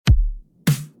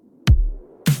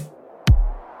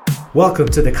Welcome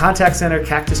to the Contact Center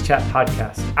Cactus Chat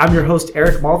podcast. I'm your host,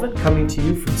 Eric Malvin, coming to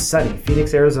you from sunny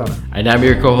Phoenix, Arizona. And I'm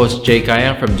your co-host, Jay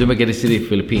Kaya from Dumaguete City,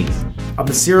 Philippines. I'm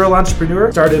a serial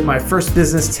entrepreneur. Started my first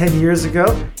business 10 years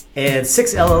ago, and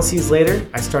 6 LLCs later,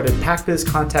 I started Pac Biz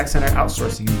Contact Center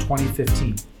Outsourcing in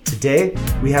 2015. Today,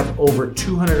 we have over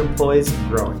 200 employees and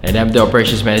growing. And I'm the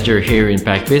operations manager here in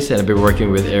Pac Biz, and I've been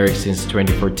working with Eric since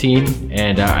 2014,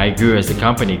 and I grew as the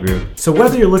company grew. So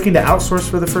whether you're looking to outsource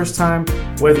for the first time,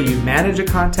 whether you manage a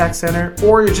contact center,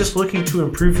 or you're just looking to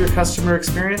improve your customer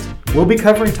experience, we'll be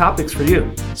covering topics for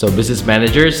you. So business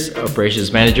managers,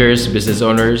 operations managers, business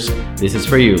owners, this is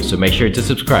for you, so make sure to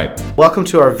subscribe. Welcome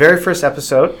to our very first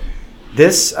episode.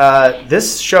 This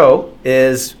show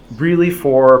is really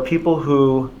for people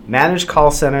who manage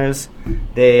call centers.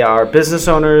 They are business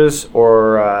owners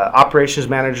or operations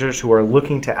managers who are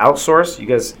looking to outsource. You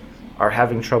guys are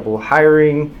having trouble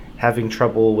hiring, having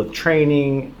trouble with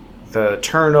training, the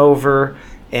turnover,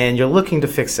 and you're looking to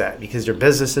fix that because your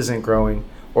business isn't growing,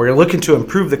 or you're looking to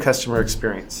improve the customer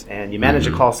experience and you manage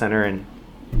a call center and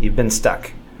you've been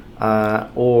stuck. Some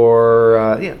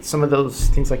of those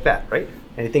things like that, right?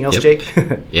 Anything else, Jake?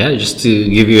 Yeah, just to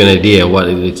give you an idea what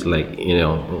it looks like,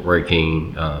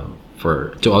 working to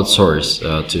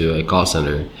outsource to a call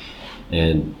center.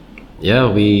 And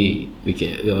yeah, we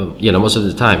can, most of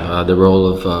the time, the role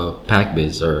of Pac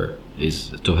Biz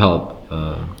is to help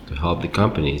the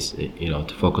companies,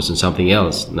 to focus on something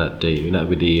else, not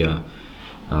with the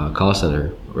call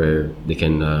center where they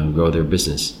can grow their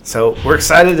business. So we're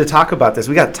excited to talk about this.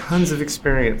 We got tons of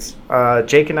experience.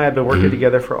 Jake and I have been working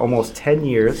together for almost 10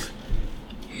 years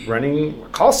running a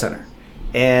call center.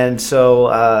 And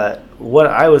so what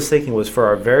I was thinking was for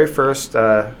our very first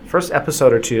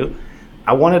episode or two,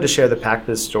 I wanted to share the Pac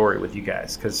Biz story with you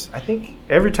guys because I think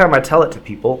every time I tell it to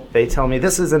people, they tell me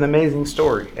this is an amazing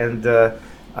story. And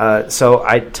so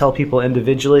I tell people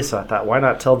individually, so I thought, why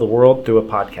not tell the world through a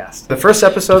podcast? The first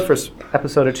episode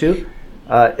or two,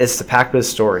 is the Pac Biz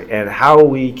story and how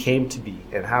we came to be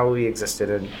and how we existed.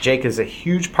 And Jake is a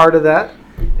huge part of that.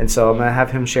 And so I'm going to have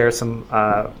him share some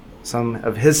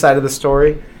of his side of the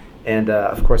story. And,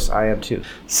 of course, I am too.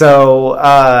 So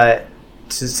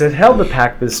to tell the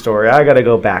Pac Biz story, I got to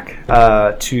go back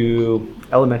to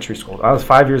elementary school. I was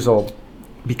 5 years old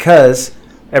because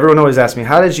everyone always asks me,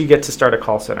 how did you get to start a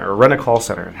call center or run a call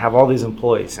center and have all these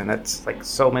employees? And that's like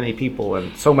so many people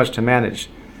and so much to manage.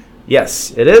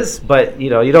 Yes, it is, but you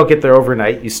don't get there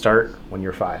overnight. You start when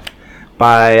you're 5.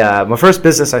 My first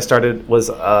business I started was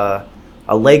a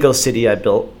Lego city I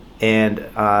built. And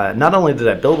not only did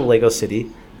I build a Lego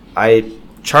city, I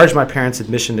charged my parents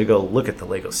admission to go look at the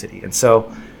Lego city. And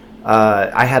so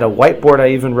I had a whiteboard I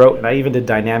even wrote, and I even did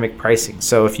dynamic pricing.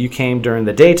 So if you came during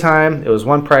the daytime, it was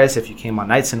one price. If you came on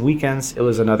nights and weekends, it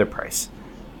was another price.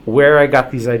 Where I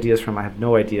got these ideas from, I have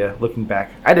no idea. Looking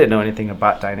back, I didn't know anything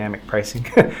about dynamic pricing.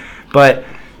 But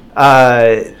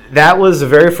that was the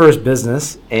very first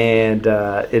business and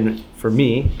for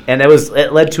me. And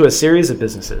it led to a series of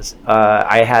businesses.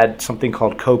 I had something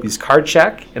called Kobe's Card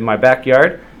Shack in my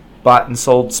backyard, bought and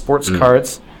sold sports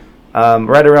cards.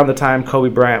 Right around the time Kobe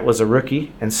Bryant was a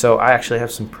rookie, and so I actually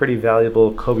have some pretty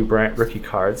valuable Kobe Bryant rookie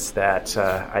cards that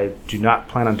I do not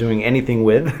plan on doing anything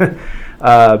with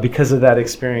because of that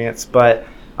experience. But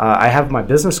I have my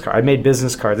business card. I made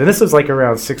business cards, and this was like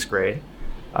around 6th grade.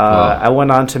 I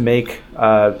went on to make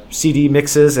CD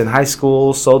mixes in high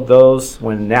school, sold those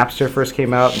when Napster first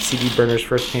came out and CD burners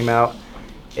first came out,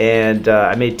 and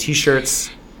I made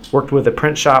T-shirts, worked with a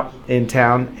print shop in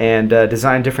town, and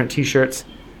designed different T-shirts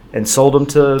and sold them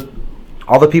to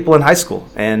all the people in high school.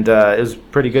 And it was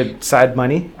pretty good side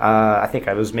money. I think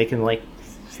I was making like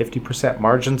 50%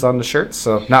 margins on the shirts,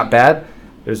 so not bad.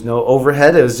 There's no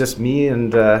overhead. It was just me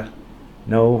and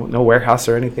no warehouse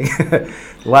or anything.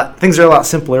 Things are a lot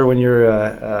simpler when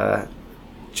you're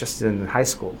just in high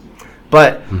school.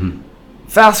 But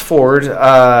fast forward,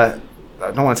 I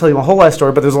don't want to tell you my whole life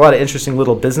story, but there's a lot of interesting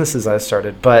little businesses I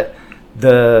started. But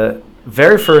the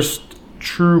very first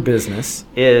true business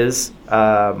is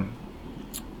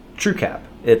TrueCab.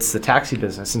 It's the taxi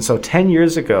business. And so 10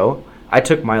 years ago, I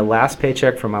took my last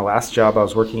paycheck from my last job. I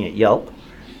was working at Yelp,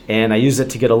 and I used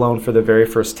it to get a loan for the very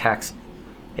first taxi.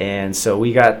 And so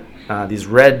we got these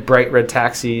bright red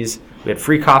taxis. We had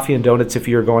free coffee and donuts if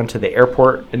you were going to the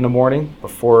airport in the morning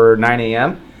before 9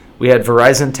 a.m. We had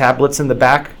Verizon tablets in the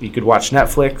back. You could watch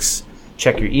Netflix,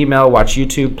 check your email, watch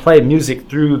YouTube, play music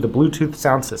through the Bluetooth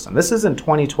sound system. This is in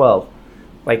 2012.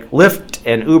 Like Lyft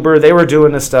and Uber, they were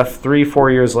doing this stuff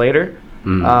 3-4 years later,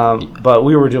 but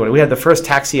we were doing it. We had the first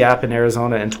taxi app in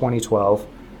Arizona in 2012.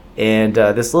 And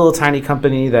this little tiny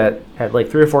company that had like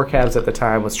 3 or 4 cabs at the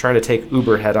time was trying to take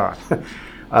Uber head on.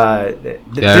 I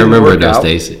remember those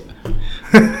days.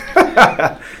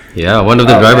 Yeah, one of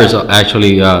the drivers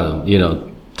actually,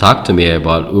 talked to me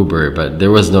about Uber, but there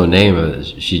was no name.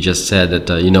 She just said that,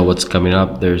 what's coming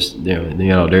up. There's,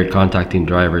 they're contacting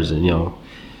drivers, and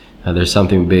there's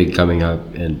something big coming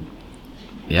up, and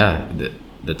yeah,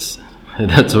 that's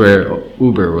where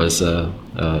Uber was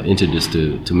introduced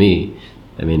to me.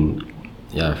 I mean,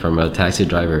 yeah, from a taxi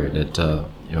driver that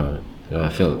I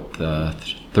felt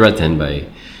threatened by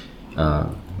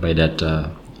that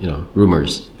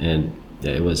rumors, and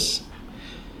it was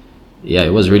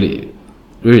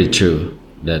really true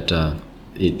that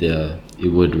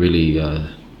it would really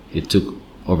it took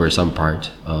over some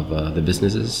part of the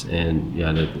businesses, and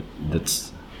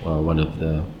that's one of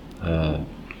the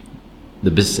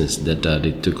business that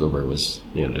they took over was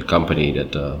the company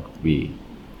that we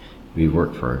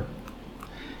worked for.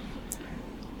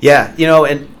 Yeah,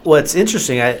 and what's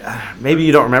interesting, maybe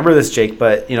you don't remember this, Jake,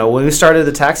 but when we started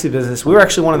the taxi business, we were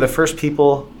actually one of the first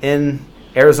people in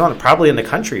Arizona, probably in the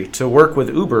country, to work with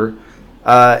Uber.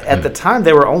 At the time,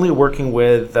 they were only working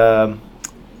with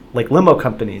like limo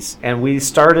companies, and we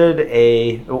started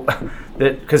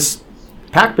because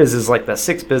Pac Biz is like the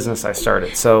 6th business I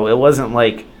started, so it wasn't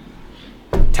like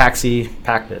taxi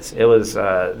Pac Biz. It was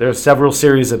there's several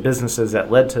series of businesses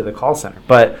that led to the call center,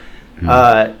 but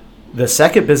the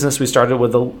second business we started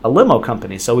with a limo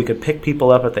company, so we could pick people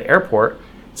up at the airport.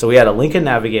 So we had a Lincoln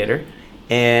Navigator,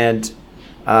 and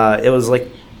it was like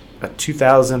a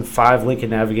 2005 Lincoln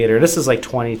Navigator. This is like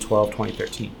 2012,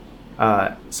 2013.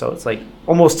 So it's like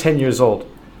almost 10 years old.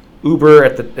 Uber,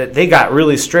 they got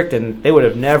really strict, and they would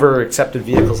have never accepted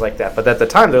vehicles like that. But at the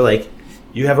time, they're like,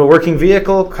 you have a working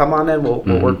vehicle, come on in, we'll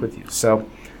work with you. So,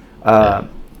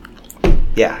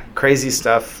 yeah, crazy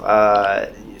stuff.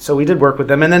 So we did work with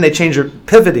them, and then they changed their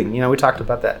pivoting. We talked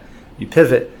about that. You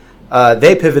pivot.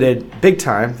 They pivoted big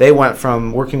time. They went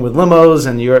from working with limos,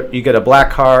 and you get a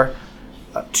black car.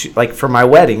 Like for my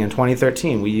wedding in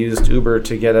 2013, we used Uber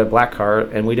to get a black car,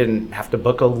 and we didn't have to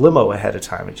book a limo ahead of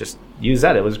time. We just used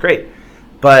that. It was great.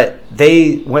 But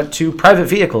they went to private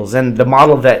vehicles and the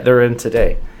model that they're in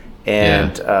today,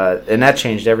 and that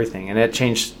changed everything. And it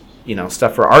changed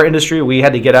stuff for our industry. We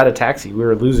had to get out of taxi. We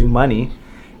were losing money.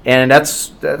 And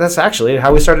that's actually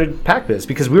how we started Pac Biz,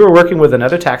 because we were working with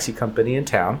another taxi company in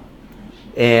town,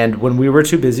 and when we were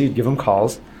too busy, we'd give them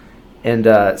calls. And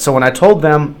so when I told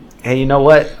them, hey, you know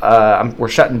what, we're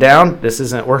shutting down, this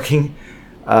isn't working,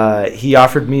 he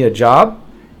offered me a job,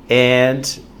 and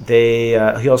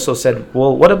he also said,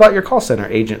 well, what about your call center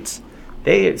agents?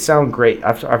 They sound great.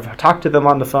 I've talked to them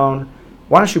on the phone.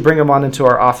 Why don't you bring them on into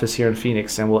our office here in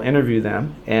Phoenix, and we'll interview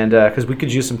them, and because we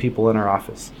could use some people in our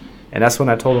office. And that's when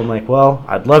I told him, like, well,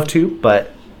 I'd love to,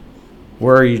 but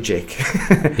where are you, Jake?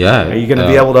 Yeah. Are you going to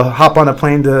be able to hop on a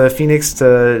plane to Phoenix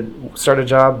to start a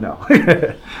job? No.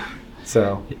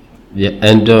 So. Yeah,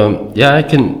 and I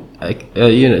can,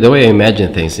 the way I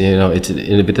imagine things, it's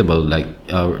inevitable. Like,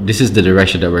 this is the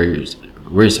direction that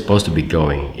we're supposed to be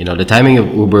going. The timing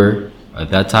of Uber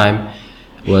at that time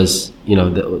was,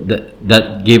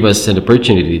 that gave us an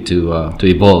opportunity to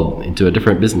evolve into a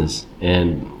different business,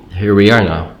 and here we are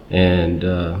now. And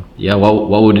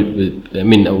what would it? I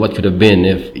mean, what could have been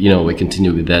if we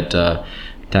continue with that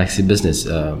taxi business?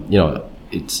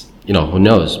 It's who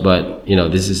knows? But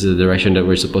this is the direction that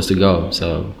we're supposed to go.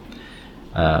 So,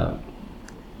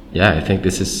 I think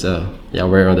this is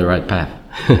we're on the right path.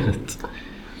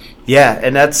 Yeah,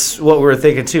 and that's what we were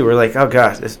thinking too. We're like, oh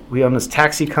gosh, we own this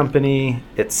taxi company.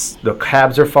 The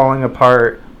cabs are falling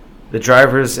apart. The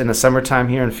drivers in the summertime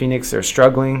here in Phoenix, they're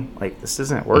struggling. Like, this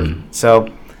isn't working.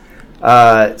 So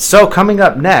coming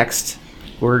up next,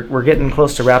 we're getting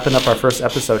close to wrapping up our first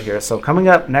episode here. So coming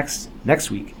up next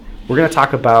week, we're going to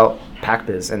talk about Pac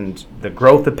Biz and the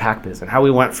growth of Pac Biz and how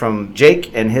we went from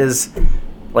Jake and his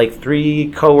like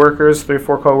 3 or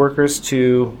 4 coworkers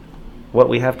to what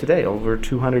we have today, over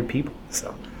 200 people.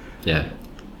 So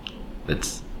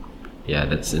that's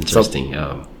interesting.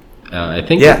 I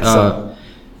think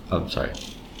I'm sorry.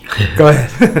 Go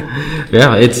ahead.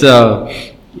 Yeah, it's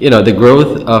the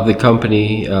growth of the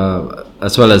company,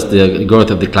 as well as the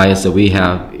growth of the clients that we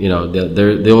have.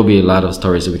 There will be a lot of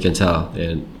stories that we can tell,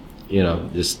 and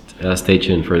just stay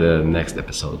tuned for the next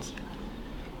episodes.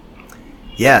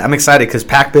 Yeah, I'm excited because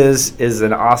Pac Biz is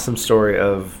an awesome story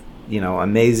of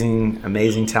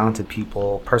amazing, talented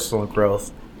people, personal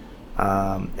growth,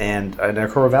 and our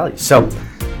core values. So.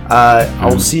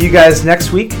 I'll see you guys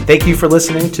next week. Thank you for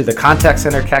listening to the Contact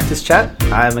Center Cactus Chat.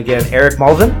 I'm again Eric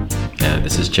Malvin. And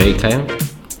this is Jay Kayam.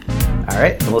 All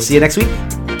right, and we'll see you next week.